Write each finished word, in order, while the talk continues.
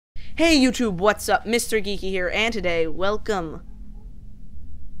Hey YouTube, what's up? Mr. Geeky here, and today, welcome.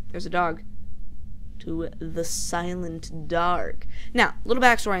 There's a dog. To the Silent Dark. Now, little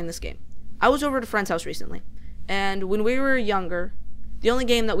backstory in this game. I was over at a friend's house recently, and when we were younger, the only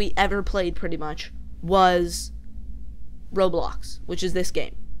game that we ever played pretty much was Roblox, which is this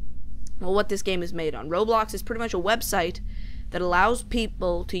game. Well, what this game is made on. Roblox is pretty much a website that allows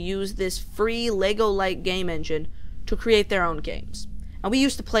people to use this free Lego-like game engine to create their own games. And we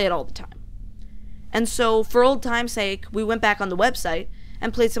used to play it all the time. And so, for old time's sake, we went back on the website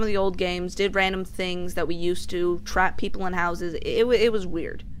and played some of the old games, did random things that we used to, trap people in houses. It was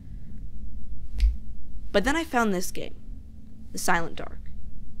weird. But then I found this game, The Silent Dark.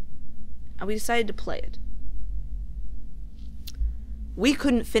 And we decided to play it. We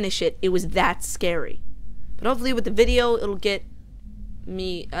couldn't finish it. It was that scary. But hopefully with the video, it'll get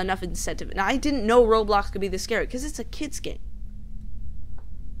me enough incentive. Now, I didn't know Roblox could be this scary, because it's a kid's game.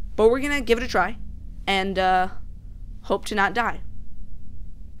 But we're gonna give it a try, and hope to not die.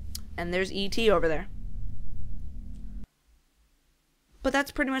 And there's E.T. over there. But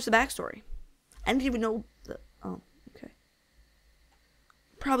that's pretty much the backstory. I didn't even know the... Oh, okay.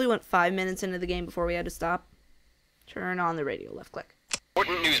 Probably went 5 minutes into the game before we had to stop. Turn on the radio, left click.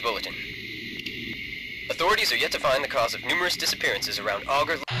 Important news bulletin. Authorities are yet to find the cause of numerous disappearances around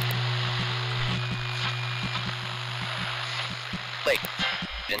Auger Lake.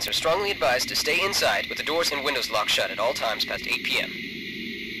 Residents are strongly advised to stay inside with the doors and windows locked shut at all times past 8 p.m.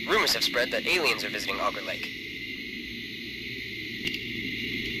 Rumors have spread that aliens are visiting Auger Lake.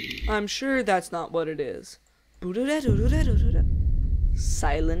 I'm sure that's not what it is.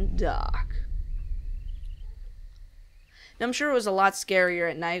 Silent Dark. Now, I'm sure it was a lot scarier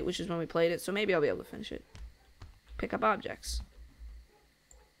at night, which is when we played it, so maybe I'll be able to finish it. Pick up objects.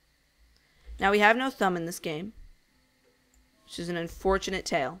 Now, we have no thumb in this game, which is an unfortunate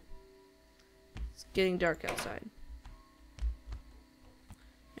tale. It's getting dark outside.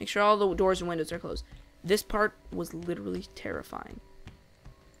 Make sure all the doors and windows are closed. This part was literally terrifying.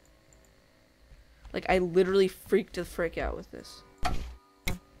 Like, I literally freaked the frick out with this.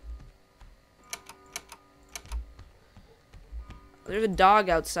 There's a dog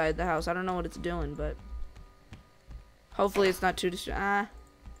outside the house. I don't know what it's doing, but hopefully it's not too die.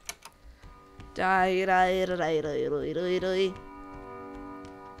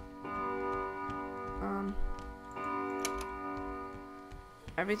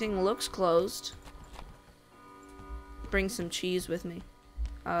 Everything looks closed. Bring some cheese with me.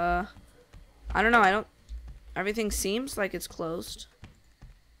 I don't know. Everything seems like it's closed.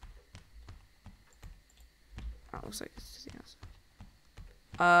 Oh, it looks like it's just the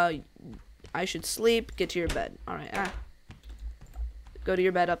outside. I should sleep. Get to your bed. Alright, Go to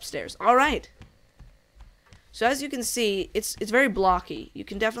your bed upstairs. Alright. So as you can see, it's very blocky. You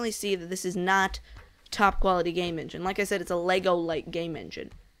can definitely see that this is not top quality game engine. Like I said, it's a Lego-like game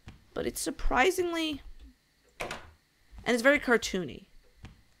engine. But it's surprisingly... And it's very cartoony.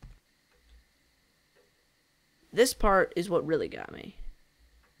 This part is what really got me.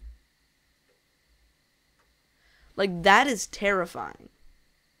 Like, that is terrifying.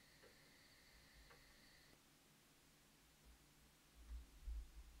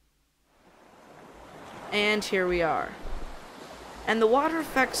 And here we are. And the water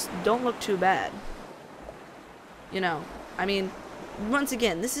effects don't look too bad. You know, I mean, once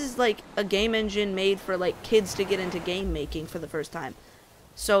again, this is like a game engine made for like kids to get into game making for the first time.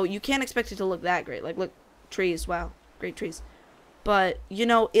 So you can't expect it to look that great. Like, look, trees, wow, great trees. But, you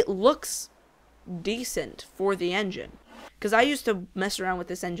know, it looks decent for the engine. Because I used to mess around with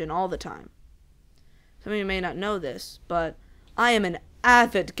this engine all the time. Some of you may not know this, but I am an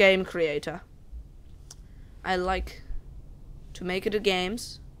avid game creator. I like to make it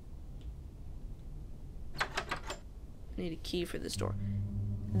games. I need a key for this door.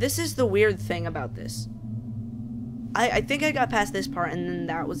 This is the weird thing about this. I think I got past this part and then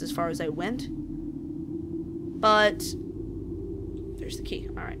that was as far as I went. But there's the key.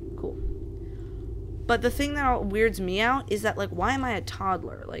 Alright, cool. But the thing that weirds me out is that, like, why am I a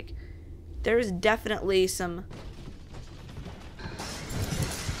toddler? Like, there's definitely some...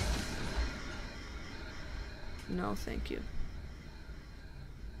 No, thank you.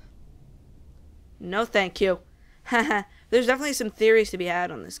 No, thank you. Haha. There's definitely some theories to be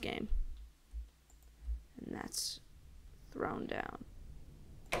had on this game. And that's thrown down.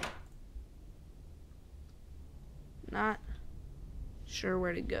 Not sure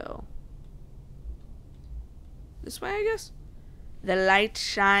where to go. This way, I guess? The light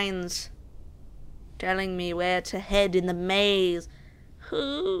shines, telling me where to head in the maze.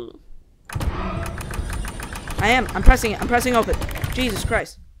 I'm pressing it. I'm pressing open. Jesus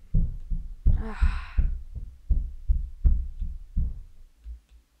Christ. I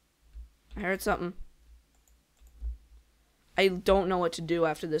heard something. I don't know what to do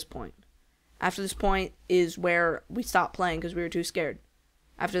after this point. After this point is where we stopped playing because we were too scared.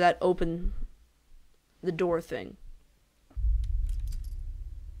 After that open the door thing.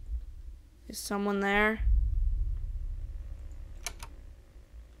 Is someone there?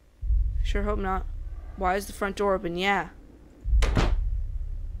 Sure hope not. Why is the front door open? Yeah.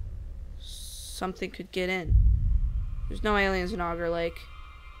 Something could get in. There's no aliens in Auger Lake.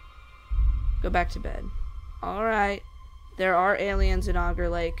 Go back to bed. Alright. There are aliens in Auger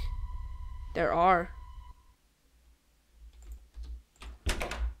Lake. There are.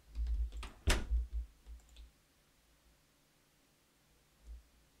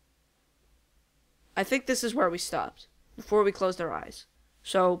 I think this is where we stopped before we closed our eyes.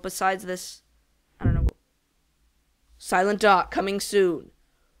 So, besides this, I don't know. Silent Dock coming soon.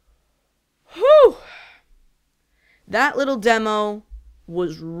 Whew! That little demo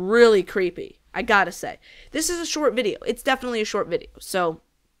was really creepy, I gotta say. This is a short video. It's definitely a short video. So,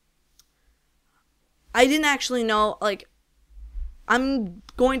 I didn't actually know, like, I'm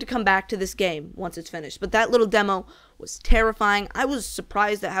going to come back to this game once it's finished. But that little demo was terrifying. I was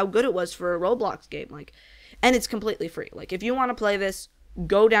surprised at how good it was for a Roblox game. Like, and it's completely free. Like, if you want to play this,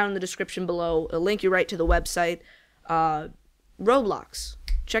 go down in the description below. It'll link you right to the website. Roblox.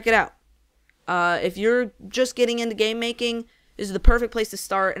 Check it out. If you're just getting into game making, this is the perfect place to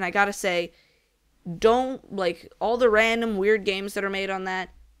start. And I gotta say, don't, like, all the random weird games that are made on that,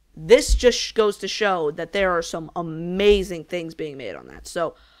 this just goes to show that there are some amazing things being made on that.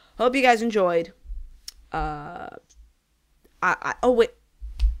 So, hope you guys enjoyed. Oh, wait.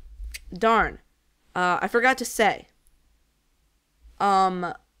 Darn. I forgot to say.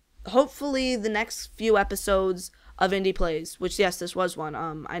 Hopefully the next few episodes of Indie Plays, which, yes, this was one.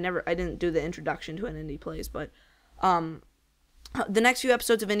 I didn't do the introduction to an Indie Plays, but, the next few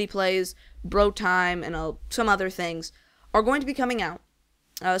episodes of Indie Plays, Bro Time, and some other things are going to be coming out.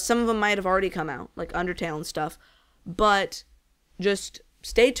 Some of them might have already come out, like Undertale and stuff, but just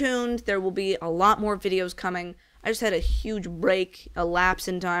stay tuned. There will be a lot more videos coming. I just had a huge break, a lapse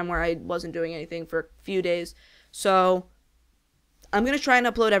in time where I wasn't doing anything for a few days, so I'm going to try and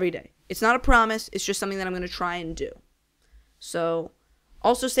upload every day. It's not a promise, it's just something that I'm going to try and do. So,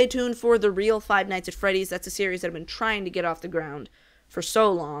 also stay tuned for The Real Five Nights at Freddy's. That's a series that I've been trying to get off the ground for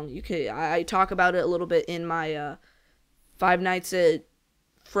so long. I talk about it a little bit in my Five Nights at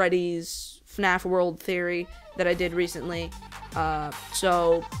Freddy's FNAF World theory that I did recently.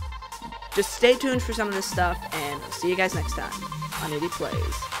 So, just stay tuned for some of this stuff, and I'll see you guys next time on Indie Plays.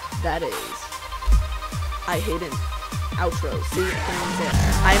 That is, I hate it. Outro. See,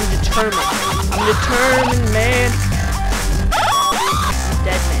 I'm determined. I'm determined, man. I'm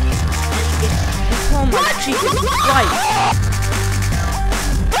dead, man. Oh my Jesus Christ.